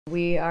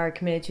We are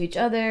committed to each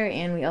other,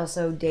 and we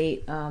also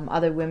date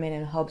other women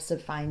in hopes of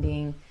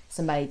finding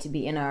somebody to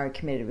be in our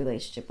committed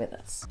relationship with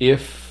us.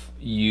 If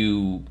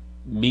you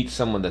meet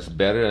someone that's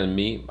better than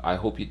me, I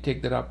hope you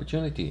take that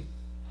opportunity,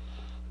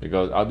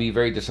 because I'll be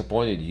very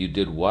disappointed. You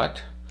did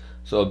what?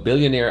 So a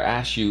billionaire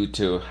asked you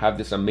to have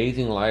this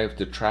amazing life,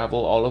 to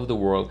travel all over the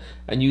world,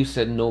 and you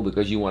said no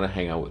because you want to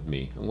hang out with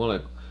me. I'm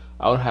like,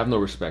 I would have no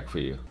respect for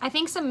you. I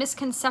think some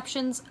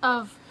misconceptions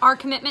of our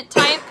commitment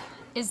type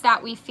is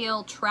that we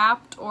feel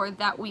trapped or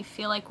that we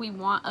feel like we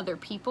want other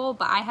people,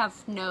 but I have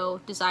no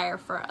desire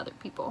for other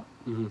people.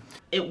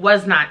 It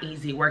was not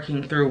easy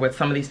working through what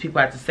some of these people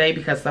had to say,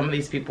 because some of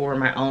these people were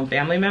my own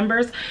family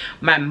members.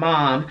 My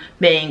mom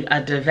being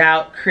a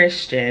devout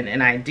Christian,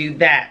 and I do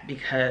that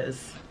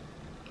because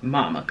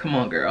mama, come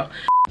on girl.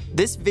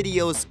 This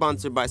video is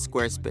sponsored by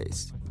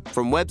Squarespace.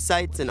 From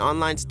websites and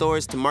online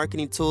stores to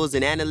marketing tools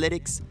and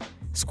analytics,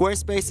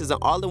 Squarespace is an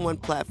all-in-one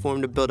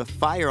platform to build a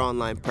fire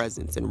online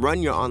presence and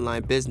run your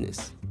online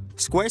business.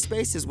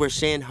 Squarespace is where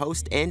Shan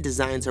hosts and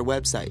designs her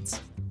websites,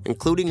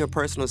 including her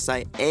personal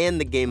site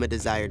and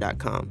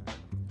thegameofdesire.com.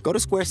 Go to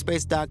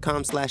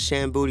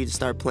squarespace.com/ShanBooty to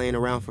start playing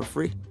around for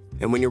free.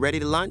 And when you're ready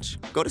to launch,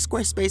 go to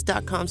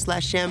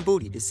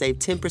squarespace.com/ShanBooty to save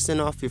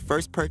 10% off your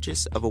first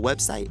purchase of a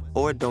website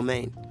or a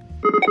domain.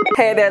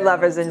 Hey there,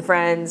 lovers and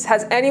friends.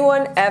 Has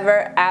anyone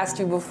ever asked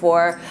you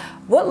before,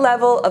 what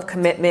level of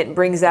commitment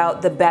brings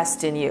out the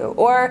best in you?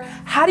 Or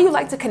how do you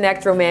like to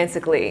connect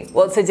romantically?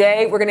 Well,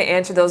 today we're going to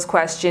answer those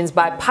questions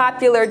by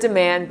popular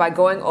demand by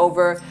going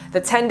over the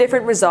 10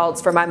 different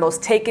results for my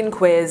most taken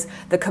quiz,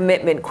 the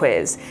commitment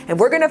quiz. And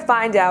we're going to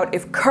find out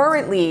if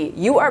currently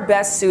you are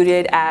best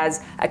suited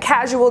as a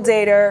casual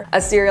dater,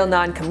 a serial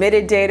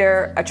non-committed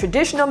dater, a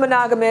traditional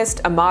monogamist,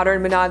 a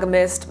modern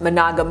monogamist,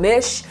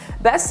 monogamish,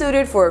 best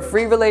suited for a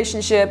free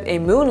relationship, a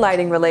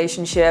moonlighting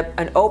relationship,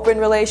 an open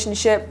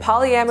relationship,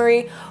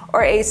 polyamory,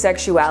 or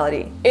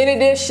asexuality. In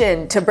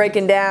addition to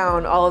breaking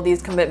down all of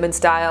these commitment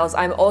styles,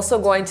 I'm also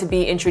going to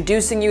be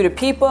introducing you to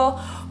people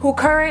who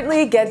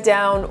currently get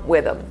down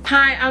with them.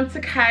 Hi, I'm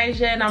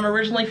Takaija, and I'm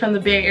originally from the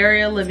Bay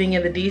Area, living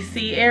in the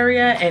DC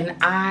area, and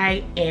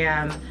I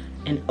am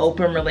an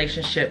open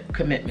relationship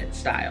commitment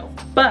style.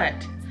 But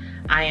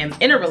I am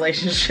in a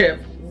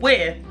relationship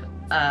with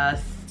a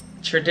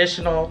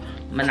traditional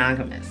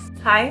monogamous.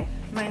 Hi,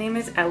 my name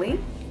is Ellie.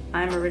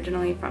 I'm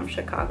originally from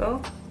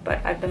Chicago,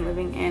 but I've been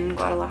living in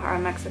Guadalajara,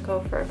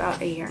 Mexico for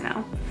about a year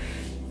now.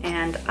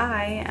 And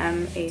I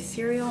am a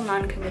serial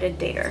non-committed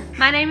dater.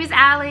 My name is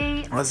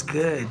Ali. What's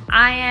good?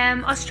 I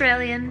am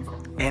Australian.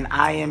 And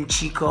I am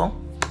Chico,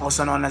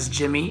 also known as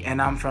Jimmy,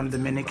 and I'm from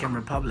Dominican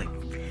Republic.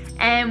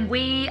 And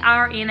we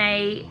are in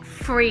a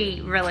free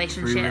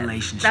relationship. Free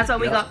relationship. That's what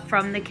we got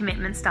from the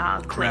commitment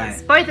style quiz.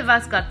 Right. Both of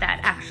us got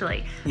that,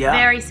 actually. Yeah.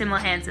 Very similar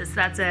answers, so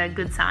that's a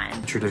good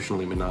sign.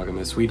 Traditionally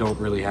monogamous. We don't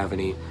really have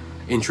any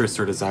interest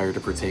or desire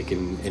to partake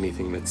in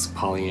anything that's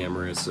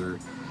polyamorous or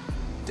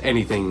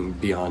anything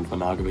beyond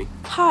monogamy.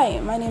 Hi,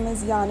 my name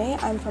is Yanni.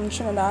 I'm from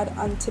Trinidad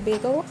and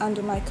Tobago,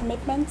 and my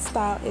commitment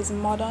style is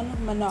modern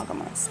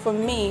monogamous. For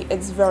me,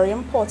 it's very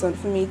important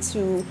for me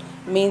to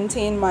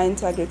maintain my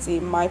integrity,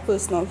 my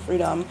personal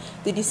freedom,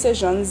 the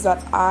decisions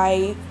that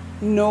I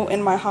know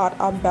in my heart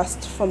are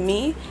best for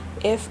me.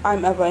 If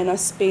I'm ever in a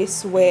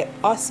space where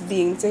us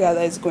being together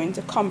is going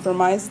to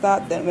compromise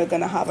that, then we're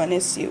going to have an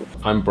issue.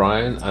 I'm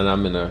Brian, and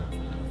I'm in a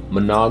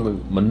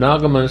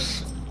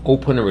monogamous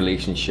open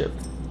relationship,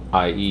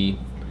 i.e.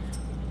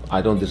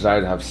 I don't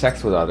desire to have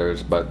sex with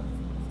others, but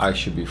I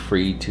should be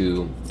free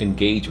to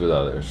engage with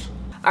others.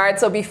 All right,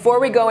 so before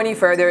we go any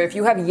further, if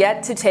you have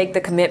yet to take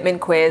the commitment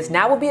quiz,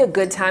 now will be a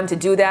good time to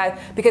do that,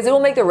 because it will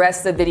make the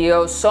rest of the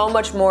video so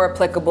much more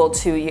applicable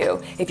to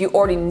you. If you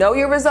already know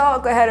your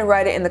result, go ahead and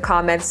write it in the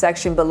comments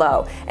section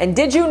below. And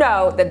did you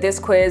know that this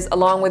quiz,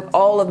 along with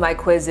all of my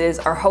quizzes,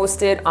 are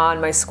hosted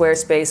on my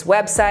Squarespace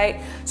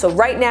website? So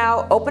right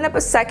now, open up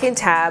a second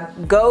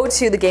tab, go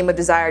to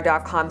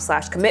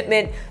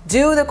thegameofdesire.com/commitment,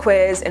 do the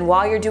quiz, and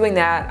while you're doing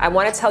that, I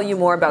want to tell you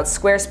more about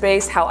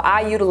Squarespace, how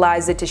I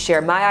utilize it to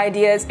share my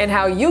ideas, and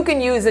how you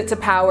can use it to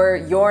power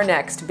your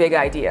next big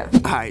idea.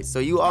 Alright, so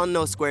you all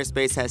know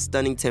Squarespace has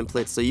stunning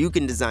templates so you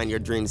can design your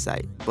dream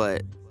site.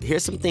 But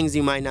here's some things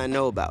you might not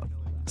know about.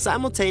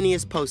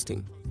 Simultaneous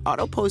posting.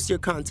 Auto-post your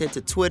content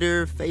to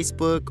Twitter,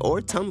 Facebook,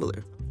 or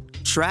Tumblr.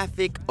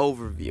 Traffic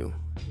overview.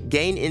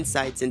 Gain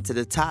insights into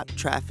the top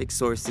traffic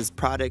sources,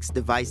 products,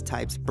 device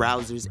types,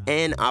 browsers,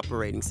 and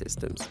operating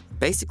systems.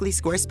 Basically,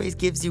 Squarespace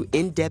gives you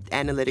in-depth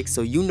analytics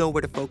so you know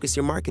where to focus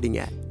your marketing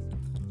at.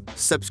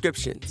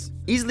 Subscriptions.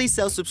 Easily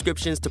sell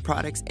subscriptions to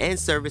products and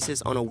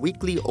services on a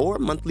weekly or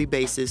monthly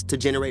basis to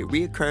generate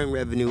recurring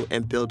revenue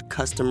and build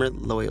customer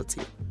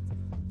loyalty.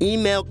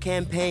 Email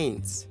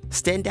campaigns.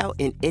 Stand out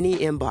in any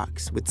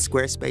inbox with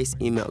Squarespace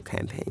email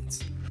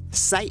campaigns.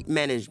 Site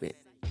management.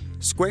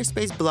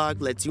 Squarespace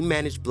Blog lets you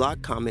manage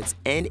blog comments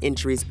and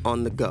entries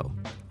on the go.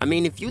 I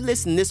mean, if you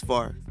listen this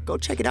far, go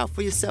check it out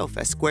for yourself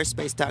at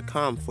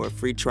squarespace.com for a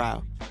free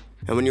trial.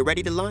 And when you're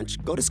ready to launch,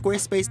 go to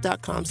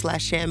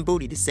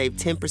squarespace.com/ShanBooty to save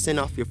 10%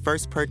 off your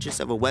first purchase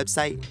of a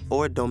website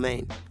or a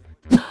domain.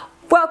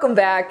 Welcome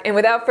back, and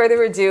without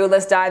further ado,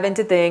 let's dive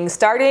into things,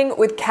 starting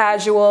with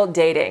casual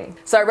dating.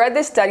 So I read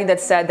this study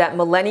that said that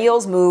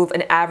millennials move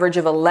an average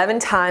of 11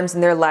 times in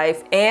their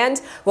life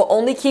and will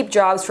only keep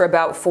jobs for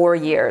about 4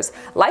 years.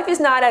 Life is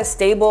not as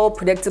stable,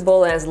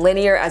 predictable, and as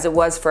linear as it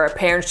was for our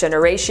parents'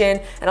 generation,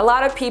 and a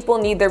lot of people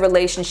need their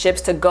relationships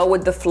to go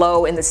with the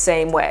flow in the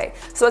same way.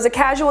 So as a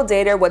casual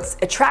dater, what's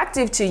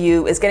attractive to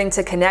you is getting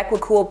to connect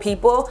with cool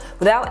people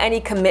without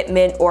any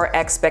commitment or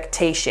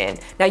expectation.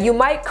 Now, you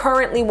might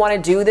currently want to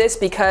do this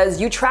because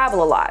you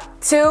travel a lot.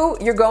 2,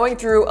 you're going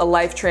through a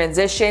life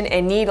transition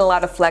and need a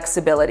lot of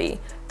flexibility.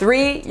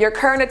 3, your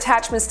current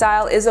attachment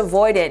style is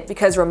avoidant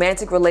because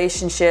romantic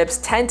relationships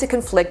tend to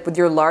conflict with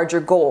your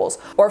larger goals.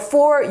 Or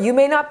 4, you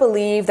may not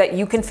believe that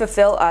you can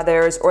fulfill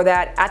others, or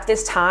that at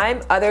this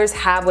time, others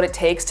have what it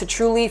takes to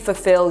truly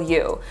fulfill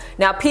you.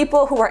 Now,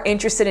 people who are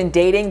interested in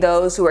dating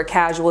those who are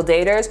casual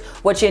daters,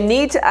 what you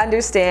need to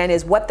understand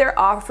is what they're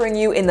offering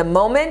you in the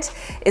moment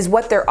is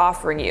what they're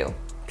offering you.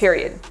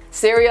 Period.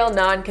 Serial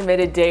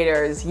non-committed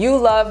daters, you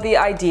love the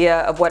idea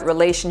of what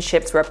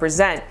relationships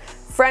represent.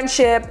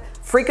 Friendship,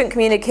 frequent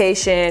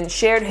communication,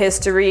 shared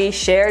history,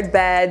 shared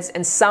beds,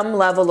 and some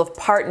level of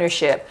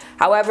partnership.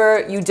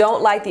 However, you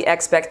don't like the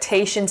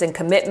expectations and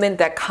commitment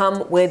that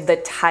come with the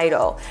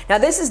title. Now,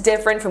 this is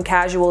different from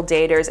casual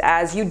daters,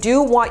 as you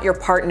do want your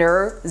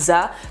partner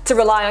to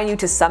rely on you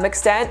to some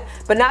extent,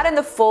 but not in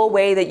the full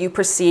way that you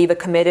perceive a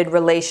committed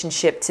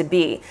relationship to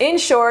be. In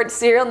short,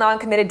 serial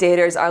non-committed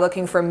daters are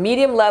looking for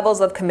medium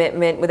levels of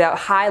commitment without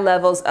high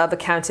levels of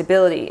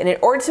accountability. And in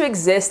order to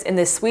exist in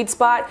this sweet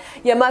spot,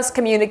 you must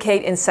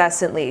communicate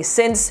incessantly,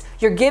 since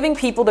you're giving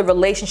people the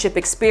relationship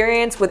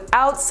experience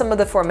without some of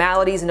the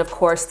formalities and of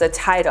course the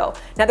title.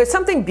 Now, there's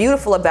something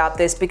beautiful about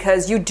this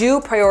because you do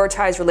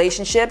prioritize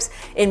relationships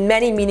in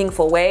many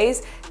meaningful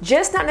ways,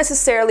 just not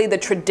necessarily the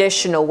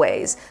traditional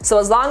ways. So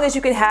as long as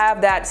you can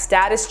have that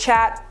status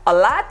chat a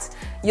lot,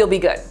 you'll be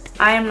good.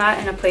 I am not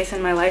in a place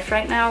in my life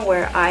right now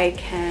where I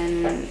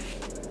can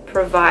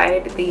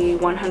provide the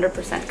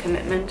 100%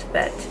 commitment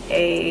that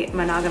a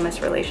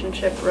monogamous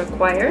relationship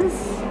requires,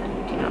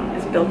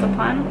 is built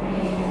upon.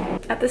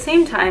 At the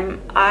same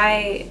time,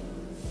 I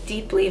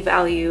deeply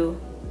value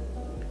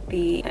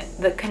the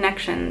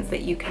connections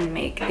that you can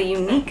make, the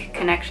unique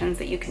connections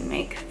that you can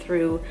make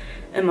through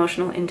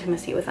emotional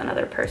intimacy with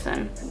another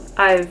person.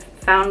 I've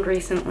found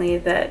recently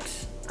that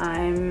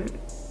I'm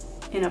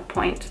in a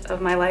point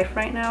of my life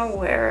right now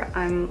where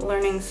I'm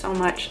learning so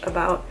much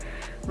about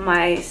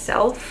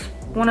myself.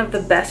 One of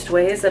the best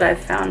ways that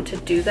I've found to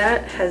do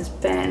that has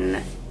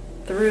been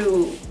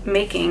through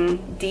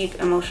making deep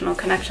emotional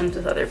connections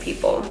with other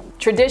people.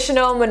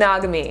 Traditional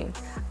monogamy.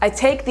 I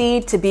take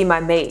thee to be my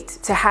mate,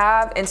 to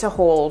have and to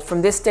hold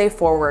from this day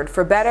forward,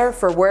 for better,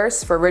 for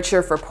worse, for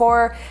richer, for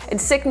poorer, in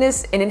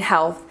sickness and in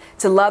health,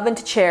 to love and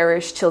to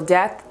cherish till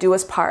death do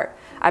us part.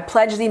 I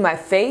pledge thee my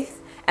faith,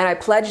 and I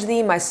pledge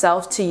thee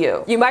myself to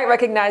you. You might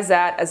recognize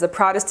that as the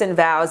Protestant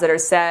vows that are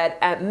said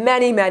at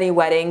many, many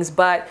weddings,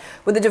 but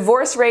with the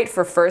divorce rate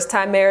for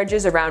first-time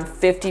marriages around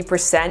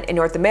 50% in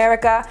North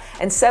America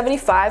and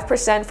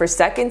 75% for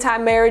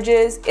second-time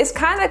marriages, it's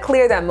kind of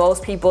clear that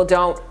most people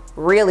don't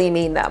really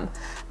mean them.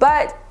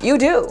 But you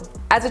do.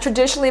 As a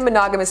traditionally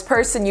monogamous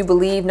person, you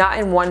believe not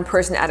in one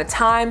person at a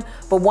time,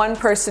 but one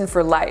person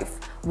for life.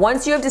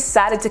 Once you have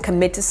decided to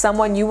commit to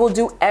someone, you will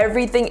do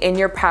everything in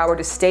your power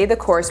to stay the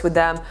course with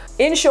them.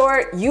 In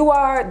short, you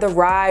are the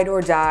ride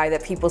or die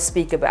that people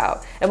speak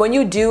about. And when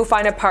you do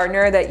find a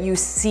partner that you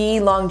see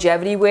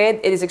longevity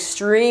with, it is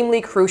extremely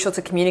crucial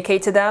to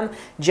communicate to them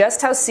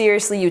just how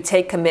seriously you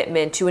take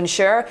commitment to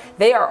ensure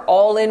they are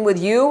all in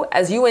with you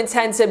as you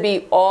intend to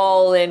be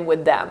all in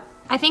with them.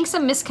 I think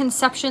some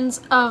misconceptions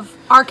of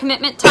our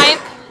commitment type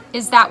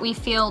is that we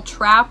feel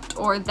trapped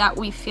or that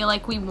we feel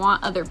like we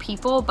want other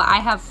people, but I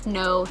have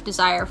no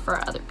desire for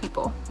other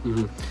people.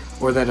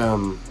 Mm-hmm.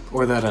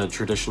 Or that a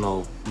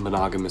traditional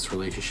monogamous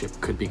relationship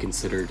could be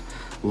considered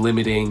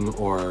limiting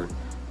or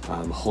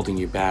holding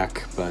you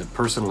back. But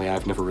personally,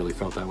 I've never really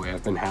felt that way.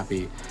 I've been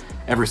happy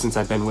ever since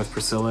I've been with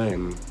Priscilla,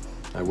 and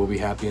I will be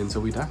happy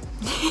until we die.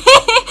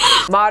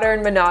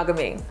 Modern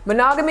monogamy.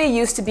 Monogamy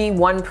used to be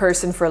one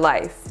person for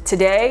life.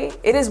 Today,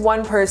 it is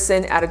one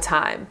person at a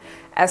time.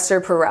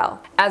 Esther Perel.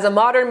 As a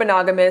modern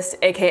monogamist,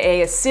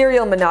 aka a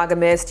serial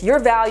monogamist, your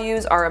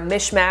values are a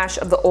mishmash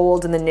of the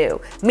old and the new,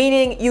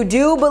 meaning you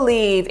do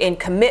believe in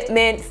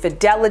commitment,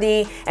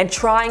 fidelity, and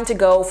trying to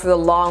go for the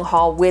long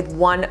haul with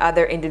one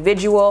other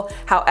individual.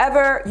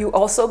 However, you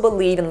also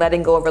believe in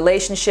letting go of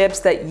relationships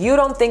that you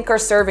don't think are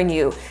serving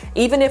you,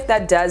 even if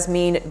that does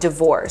mean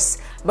divorce.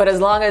 But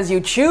as long as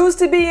you choose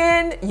to be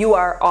in, you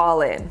are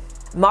all in.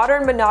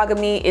 Modern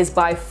monogamy is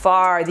by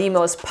far the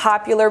most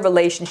popular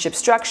relationship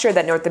structure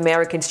that North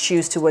Americans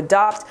choose to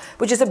adopt,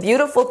 which is a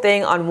beautiful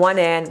thing on one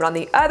end, but on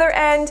the other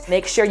end,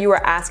 make sure you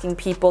are asking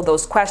people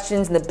those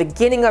questions in the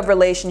beginning of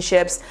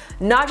relationships,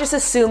 not just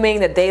assuming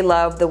that they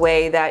love the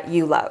way that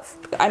you love.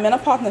 I'm in a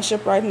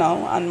partnership right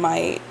now, and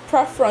my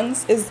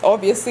preference is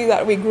obviously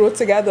that we grow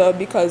together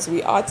because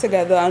we are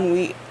together and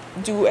we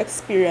do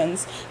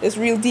experience this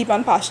real deep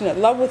and passionate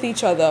love with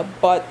each other,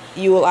 but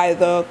you will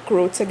either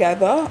grow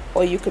together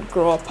or you could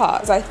grow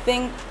apart. I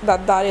think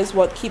that that is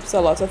what keeps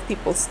a lot of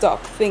people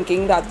stuck,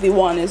 thinking that the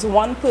one is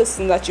one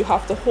person that you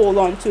have to hold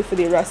on to for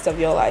the rest of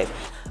your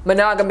life.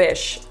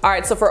 Monogamish. All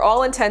right, so for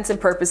all intents and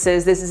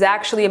purposes, this is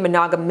actually a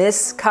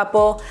monogamous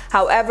couple.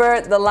 However,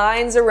 the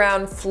lines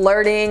around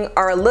flirting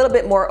are a little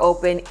bit more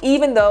open,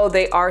 even though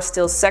they are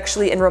still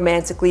sexually and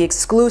romantically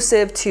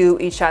exclusive to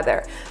each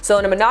other. So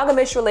in a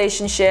monogamish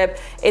relationship,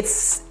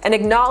 it's an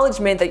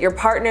acknowledgement that your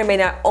partner may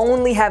not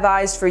only have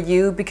eyes for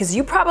you, because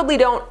you probably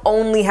don't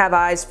only have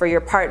eyes for your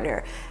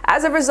partner.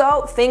 As a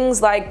result,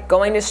 things like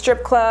going to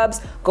strip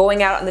clubs,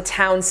 going out in the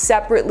town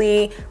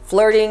separately,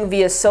 flirting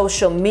via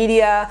social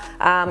media,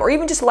 or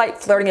even just light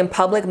flirting in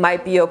public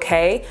might be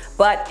okay,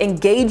 but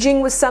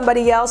engaging with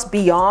somebody else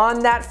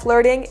beyond that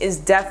flirting is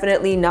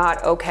definitely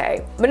not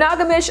okay.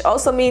 Monogamish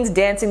also means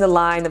dancing the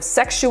line of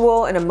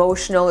sexual and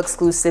emotional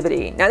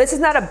exclusivity. Now, this is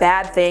not a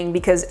bad thing,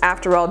 because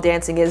after all,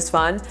 dancing is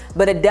fun,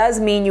 but it does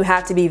mean you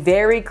have to be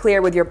very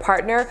clear with your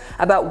partner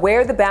about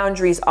where the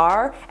boundaries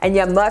are, and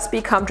you must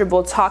be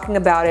comfortable talking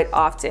about it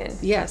often.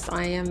 Yes,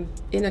 I am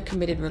in a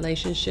committed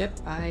relationship.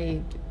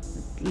 I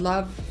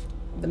love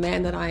the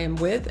man that I am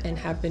with and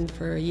have been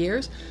for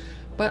years,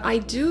 but I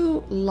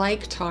do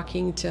like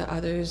talking to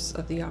others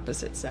of the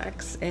opposite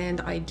sex, and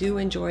I do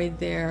enjoy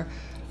their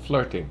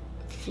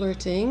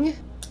Flirting.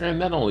 And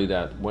not only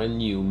that, when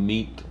you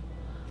meet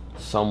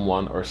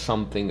someone or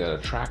something that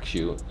attracts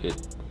you,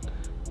 it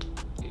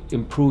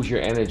improves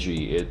your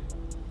energy,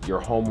 your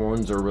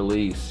hormones are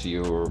released,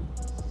 your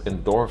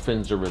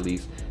endorphins are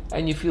released,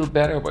 and you feel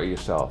better about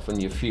yourself,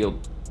 and you feel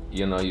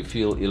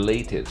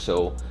elated.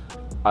 So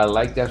I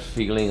like that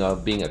feeling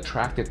of being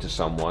attracted to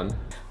someone.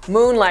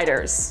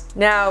 Moonlighters.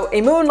 Now,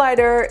 a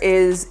moonlighter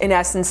is in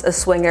essence a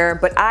swinger,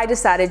 but I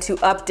decided to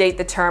update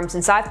the term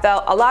since I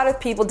felt a lot of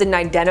people didn't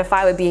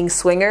identify with being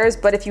swingers,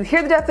 but if you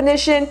hear the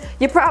definition,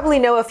 you probably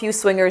know a few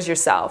swingers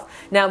yourself.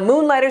 Now,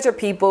 moonlighters are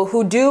people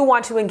who do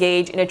want to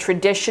engage in a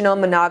traditional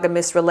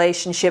monogamous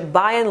relationship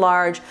by and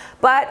large,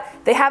 but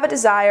they have a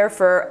desire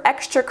for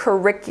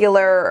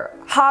extracurricular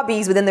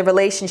hobbies within the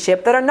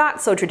relationship that are not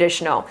so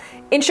traditional.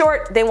 In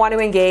short, they want to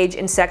engage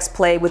in sex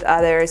play with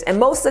others, and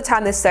most of the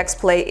time this sex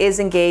play is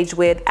engaged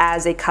with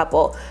as a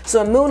couple.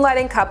 So a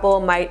moonlighting couple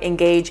might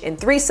engage in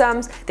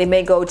threesomes, they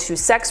may go to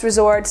sex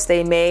resorts,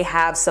 they may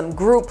have some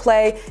group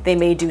play, they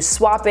may do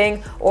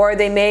swapping, or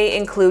they may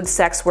include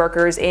sex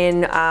workers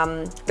in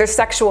their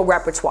sexual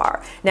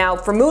repertoire. Now,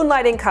 for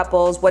moonlighting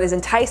couples, what is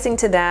enticing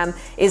to them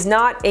is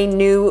not a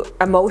new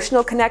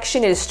emotional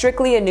connection, it is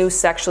strictly a new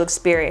sexual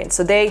experience.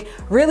 So they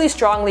really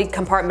strongly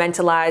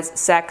compartmentalize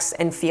sex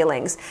and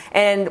feelings.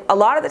 And a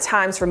lot of the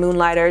times for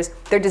moonlighters,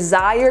 their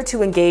desire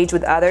to engage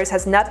with others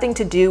has nothing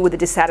to do with the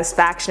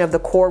dissatisfaction of the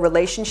core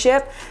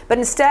relationship, but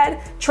instead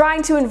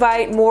trying to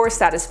invite more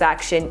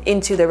satisfaction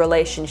into the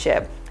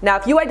relationship. Now,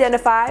 if you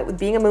identify with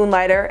being a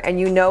moonlighter and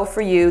you know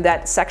for you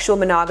that sexual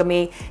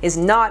monogamy is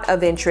not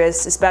of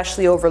interest,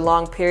 especially over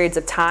long periods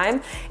of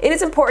time, it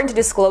is important to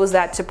disclose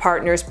that to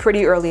partners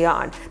pretty early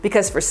on,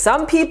 because for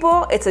some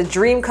people it's a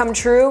dream come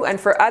true, and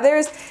for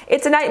others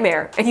it's a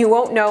nightmare, and you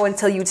won't know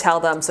until you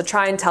tell them. So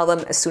try and tell them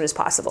as soon as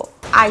possible.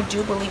 I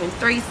do believe in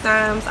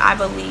threesomes. I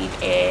believe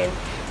in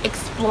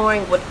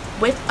exploring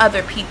with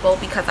other people,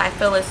 because I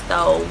feel as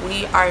though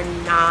we are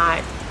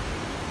not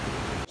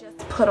just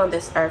put on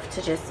this earth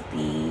to just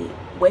be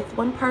with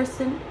one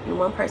person and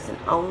one person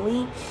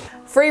only.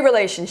 Free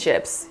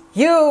relationships.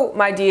 You,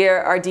 my dear,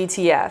 are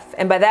DTF.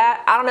 And by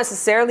that, I don't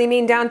necessarily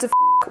mean down to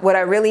f***. What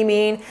I really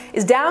mean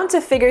is down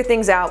to figure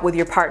things out with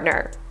your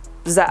partner.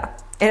 Zuh.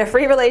 In a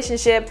free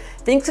relationship,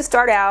 things could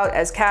start out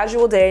as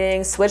casual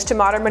dating, switch to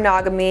modern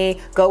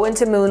monogamy, go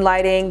into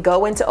moonlighting,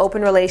 go into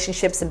open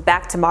relationships, and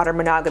back to modern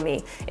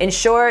monogamy. In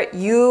short,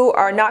 you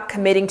are not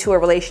committing to a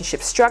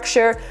relationship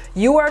structure.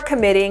 You are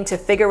committing to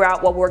figure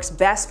out what works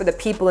best for the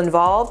people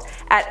involved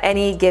at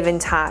any given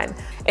time.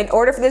 In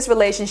order for this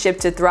relationship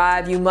to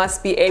thrive, you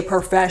must be a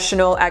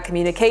professional at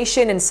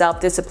communication and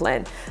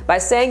self-discipline. By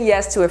saying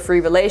yes to a free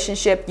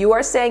relationship, you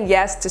are saying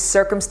yes to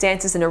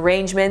circumstances and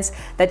arrangements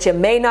that you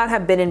may not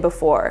have been in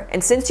before.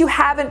 And since you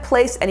haven't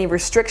placed any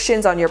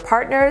restrictions on your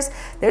partners,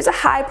 there's a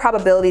high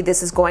probability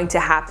this is going to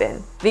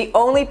happen. The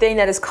only thing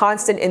that is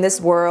constant in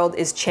this world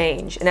is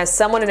change. And as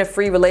someone in a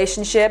free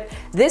relationship,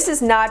 this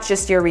is not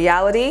just your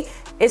reality,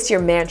 it's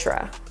your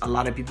mantra. A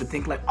lot of people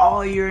think like,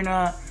 oh, you're in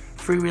a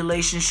free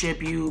relationship,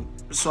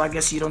 so I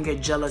guess you don't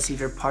get jealous if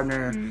your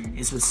partner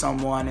is with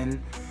someone, and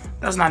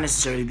that's not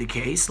necessarily the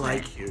case.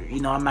 Like,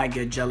 I might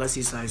get jealous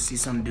if I see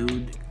some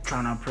dude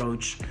trying to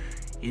approach,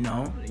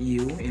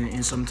 you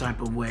in some type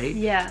of way.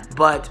 Yeah.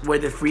 But where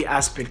the free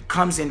aspect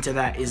comes into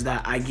that is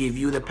that I give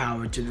you the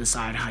power to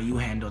decide how you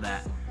handle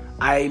that.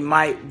 I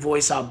might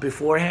voice out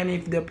beforehand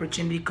if the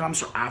opportunity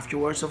comes, or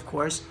afterwards, of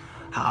course,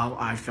 how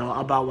I felt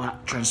about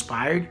what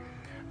transpired,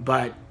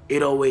 but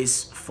it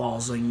always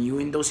falls on you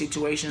in those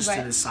situations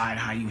to decide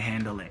how you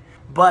handle it.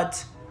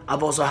 But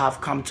I've also have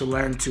come to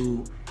learn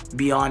to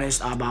be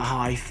honest about how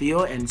I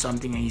feel, and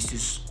something I used to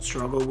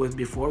struggle with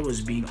before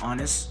was being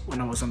honest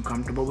when I was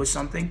uncomfortable with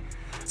something.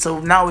 So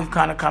now we've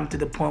kind of come to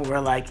the point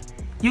where like,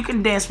 you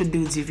can dance with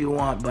dudes if you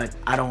want, but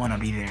I don't want to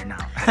be there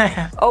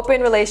now.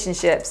 Open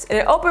relationships. In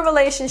an open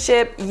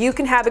relationship, you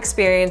can have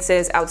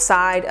experiences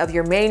outside of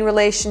your main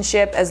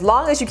relationship as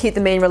long as you keep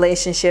the main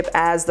relationship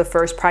as the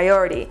first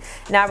priority.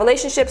 Now,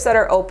 relationships that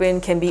are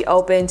open can be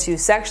open to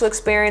sexual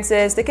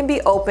experiences. They can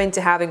be open to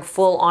having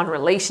full-on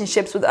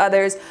relationships with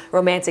others,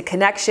 romantic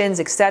connections,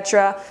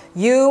 etc.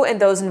 You and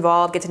those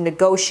involved get to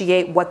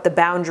negotiate what the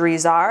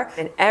boundaries are,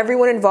 and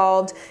everyone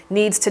involved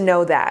needs to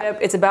know that.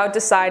 It's about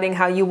deciding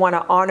how you want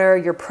to honor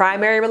your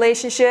primary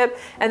relationship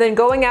and then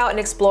going out and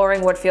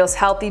exploring what feels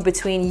healthy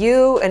between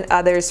you and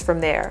others from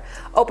there.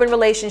 Open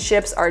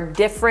relationships are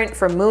different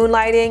from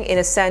moonlighting in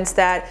a sense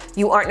that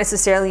you aren't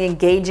necessarily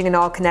engaging in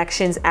all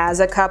connections as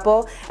a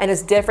couple, and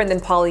it's different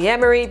than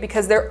polyamory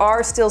because there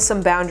are still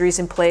some boundaries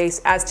in place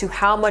as to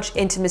how much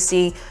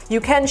intimacy you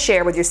can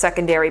share with your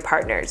secondary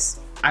partners.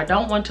 I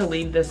don't want to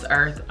leave this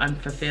earth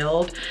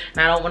unfulfilled,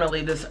 and I don't want to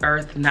leave this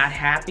earth not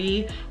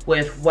happy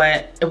with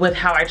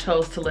how I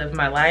chose to live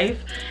my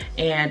life.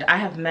 And I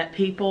have met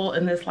people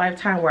in this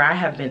lifetime where I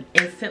have been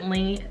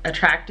instantly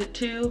attracted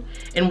to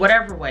in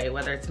whatever way,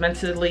 whether it's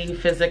mentally,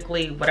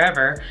 physically,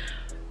 whatever.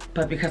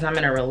 But because I'm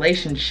in a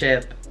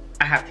relationship,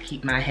 I have to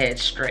keep my head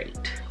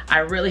straight. I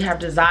really have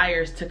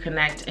desires to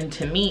connect and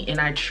to meet, and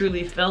I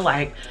truly feel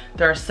like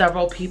there are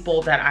several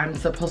people that I'm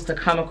supposed to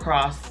come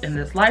across in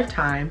this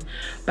lifetime,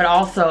 but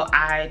also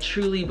I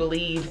truly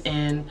believe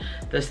in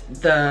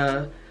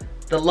the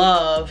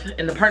love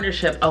and the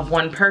partnership of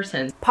one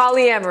person.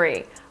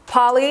 Polyamory.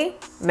 Poly,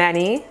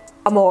 many,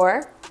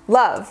 amor,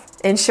 love.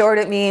 In short,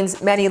 it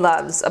means many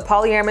loves. A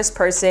polyamorous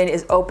person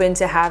is open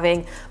to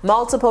having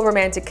multiple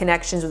romantic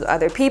connections with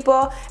other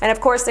people, and of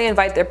course they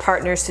invite their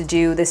partners to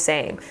do the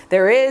same.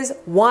 There is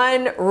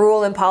one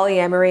rule in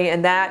polyamory,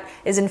 and that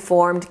is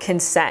informed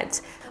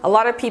consent. A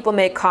lot of people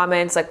make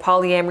comments like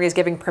polyamory is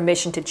giving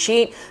permission to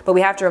cheat, but we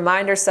have to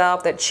remind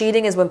ourselves that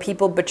cheating is when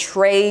people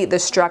betray the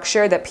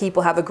structure that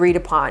people have agreed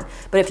upon.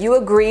 But if you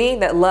agree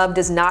that love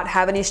does not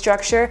have any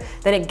structure,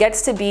 then it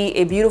gets to be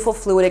a beautiful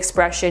fluid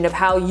expression of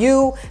how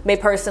you may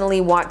personally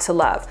want to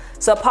love.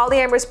 So a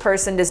polyamorous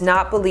person does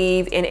not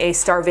believe in a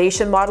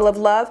starvation model of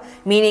love,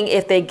 meaning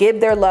if they give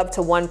their love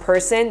to one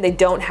person, they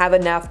don't have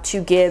enough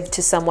to give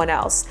to someone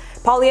else.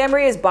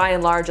 Polyamory is by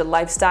and large a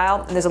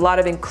lifestyle, and there's a lot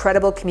of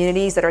incredible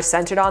communities that are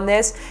centered on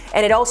this,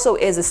 and it also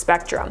is a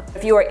spectrum.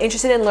 If you are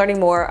interested in learning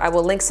more, I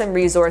will link some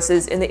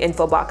resources in the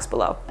info box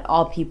below.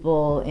 All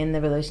people in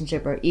the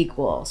relationship are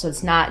equal, so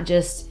it's not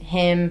just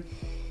him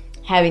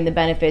having the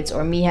benefits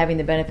or me having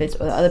the benefits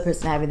or the other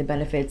person having the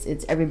benefits.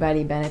 It's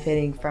everybody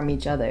benefiting from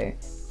each other.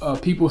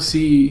 People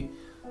see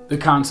the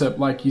concept,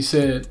 like you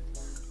said,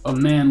 a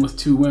man with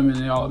two women,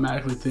 they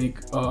automatically think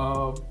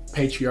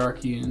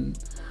patriarchy and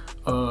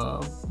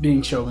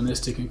being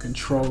chauvinistic and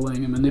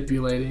controlling and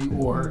manipulating,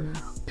 or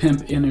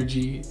pimp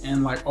energy,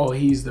 and like, oh,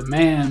 he's the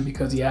man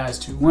because he has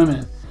two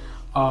women.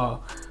 Let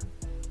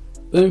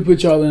me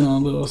put y'all in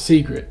on a little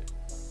secret.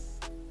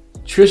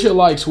 Trisha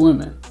likes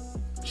women.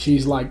 She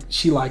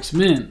likes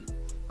men.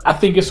 I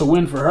think it's a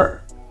win for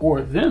her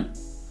or them.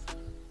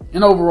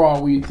 And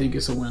overall, we think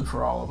it's a win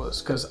for all of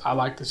us, because I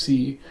like to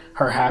see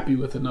her happy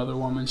with another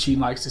woman. She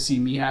likes to see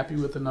me happy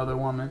with another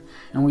woman.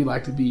 And we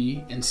like to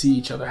be and see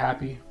each other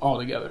happy all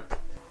together.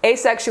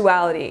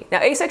 Asexuality. Now,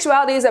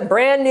 asexuality is a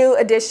brand new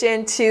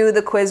addition to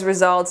the quiz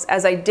results,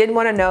 as I did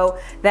want to know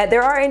that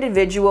there are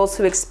individuals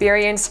who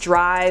experience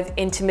drive,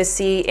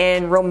 intimacy,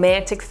 and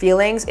romantic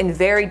feelings in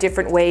very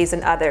different ways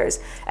than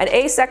others. An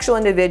asexual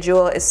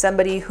individual is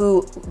somebody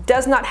who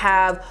does not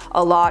have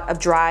a lot of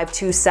drive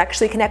to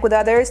sexually connect with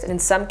others, and in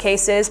some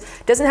cases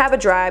doesn't have a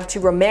drive to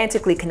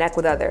romantically connect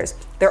with others.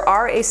 There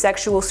are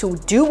asexuals who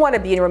do want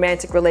to be in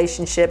romantic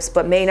relationships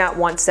but may not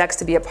want sex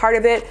to be a part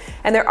of it,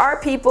 and there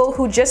are people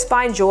who just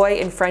find joy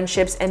in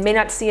friendships and may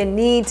not see a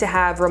need to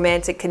have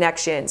romantic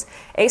connections.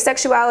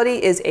 Asexuality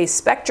is a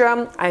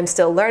spectrum. I'm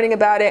still learning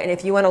about it, and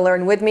if you want to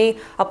learn with me,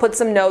 I'll put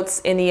some notes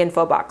in the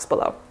info box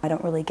below. I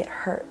don't really get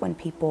hurt when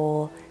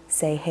people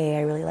say, hey,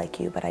 I really like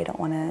you, but I don't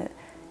want to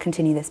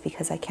continue this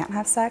because I can't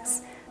have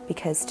sex,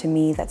 because to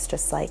me that's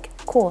just like,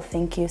 cool,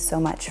 thank you so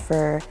much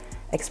for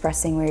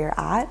expressing where you're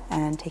at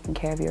and taking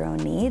care of your own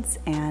needs,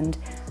 and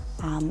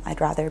I'd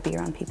rather be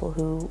around people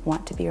who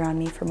want to be around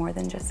me for more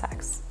than just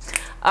sex.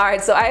 All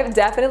right, so I have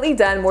definitely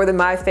done more than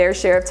my fair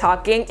share of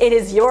talking. It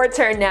is your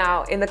turn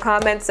now. In the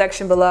comment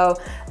section below,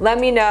 let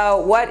me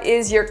know, what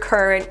is your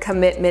current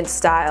commitment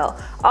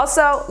style?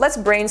 Also, let's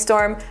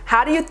brainstorm.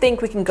 How do you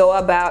think we can go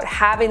about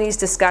having these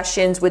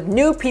discussions with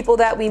new people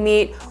that we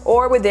meet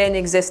or within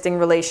existing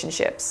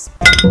relationships?